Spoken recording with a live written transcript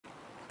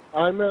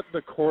I'm at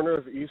the corner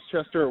of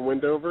Eastchester and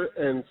Wendover,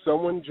 and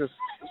someone just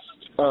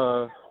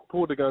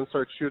pulled a gun,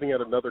 started shooting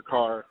at another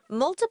car.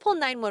 Multiple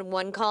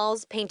 911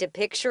 calls paint a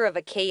picture of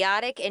a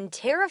chaotic and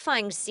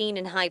terrifying scene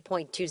in High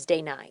Point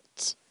Tuesday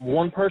night.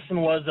 One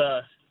person was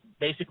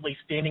basically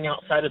standing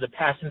outside of the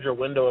passenger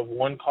window of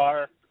one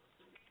car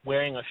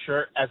wearing a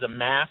shirt as a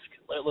mask,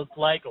 it looked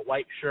like, a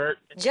white shirt.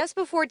 Just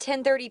before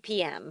 10:30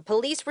 p.m.,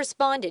 police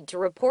responded to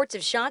reports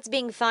of shots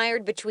being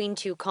fired between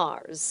two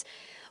cars.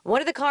 One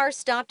of the cars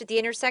stopped at the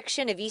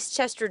intersection of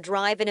Eastchester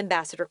Drive and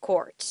Ambassador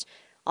Court.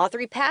 All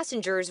three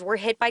passengers were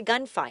hit by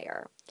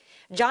gunfire.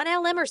 John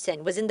L.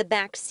 Emerson was in the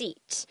back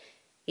seat.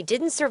 He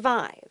didn't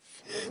survive.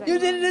 You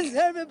didn't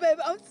deserve it,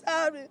 baby. I'm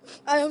sorry.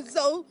 I am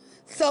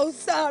so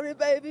sorry,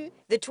 baby.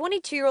 The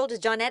 22-year-old is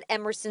Johnette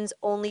Emerson's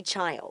only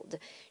child.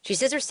 She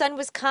says her son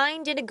was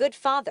kind and a good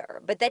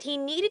father, but that he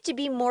needed to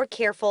be more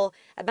careful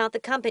about the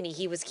company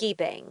he was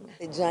keeping.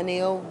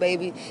 Janelle,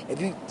 baby,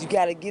 if you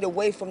got to get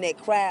away from that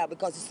crowd,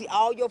 because you see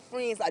all your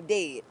friends are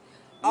dead.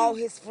 All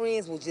his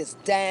friends were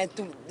just dying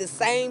through the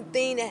same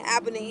thing that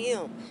happened to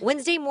him.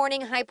 Wednesday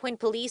morning, High Point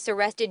police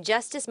arrested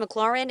Justice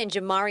McLaurin and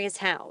Jamarius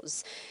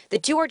Howes. The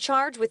two are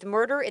charged with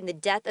murder in the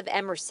death of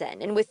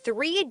Emerson and with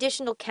 3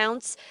 additional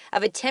counts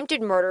of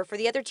attempted murder for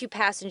the other 2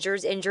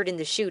 passengers injured in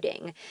the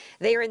shooting.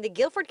 They are in the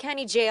Guilford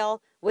County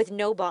Jail with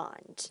no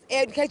bond.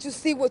 And can't you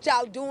see what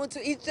y'all doing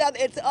to each other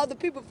and to other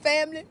people's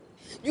family?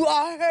 You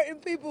are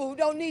hurting people who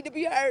don't need to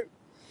be hurt.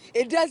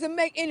 It doesn't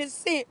make any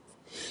sense.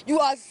 You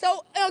are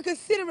so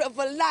inconsiderate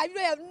for life. You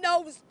have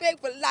no respect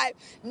for life,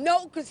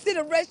 no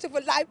consideration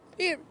for life,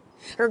 period.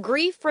 Her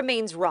grief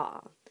remains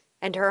raw,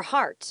 and her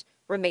heart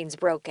remains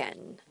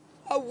broken.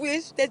 I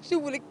wish that you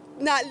would have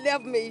not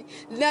left me,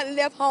 not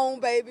left home,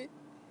 baby.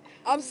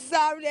 I'm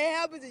sorry that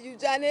happened to you,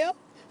 Janelle.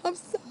 I'm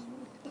sorry.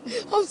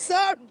 I'm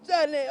sorry,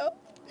 Janelle.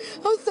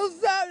 I'm so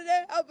sorry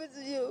that happened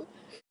to you.